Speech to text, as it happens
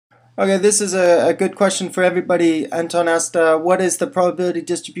Okay, this is a good question for everybody. Anton asked, what is the probability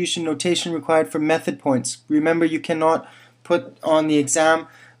distribution notation required for method points? Remember, you cannot put on the exam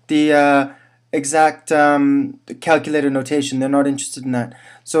the exact calculator notation. They're not interested in that.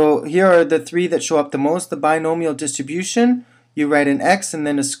 So here are the three that show up the most. The binomial distribution, you write an x and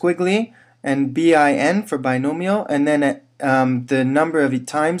then a squiggly, and bin for binomial, and then the number of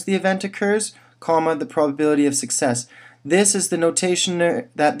times the event occurs, comma, the probability of success. This is the notation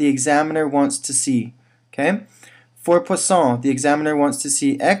that the examiner wants to see. Okay? For Poisson, the examiner wants to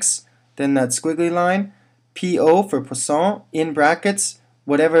see x, then that squiggly line, PO for Poisson, in brackets,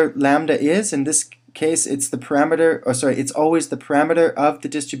 whatever lambda is. In this case, it's the parameter, it's always the parameter of the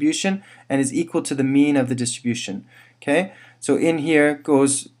distribution and is equal to the mean of the distribution. Okay? So in here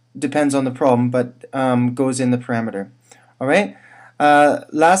depends on the problem, but goes in the parameter. Alright?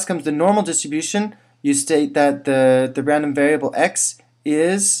 Last comes the normal distribution. You state that the random variable x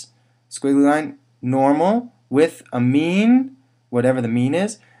is, squiggly line, normal with a mean, whatever the mean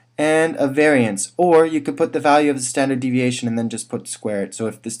is, and a variance. Or you could put the value of the standard deviation and then just put squared. So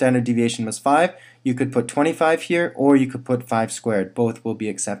if the standard deviation was 5, you could put 25 here, or you could put 5 squared. Both will be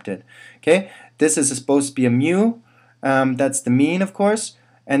accepted. Okay? This is supposed to be a mu. That's the mean, of course.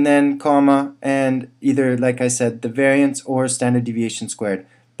 And then comma, and either, like I said, the variance or standard deviation squared.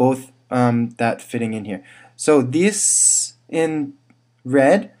 Both that fitting in here. So this in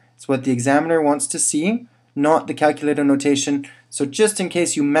red is what the examiner wants to see, not the calculator notation. So just in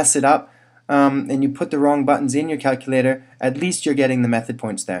case you mess it up and you put the wrong buttons in your calculator, at least you're getting the method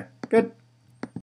points there. Good.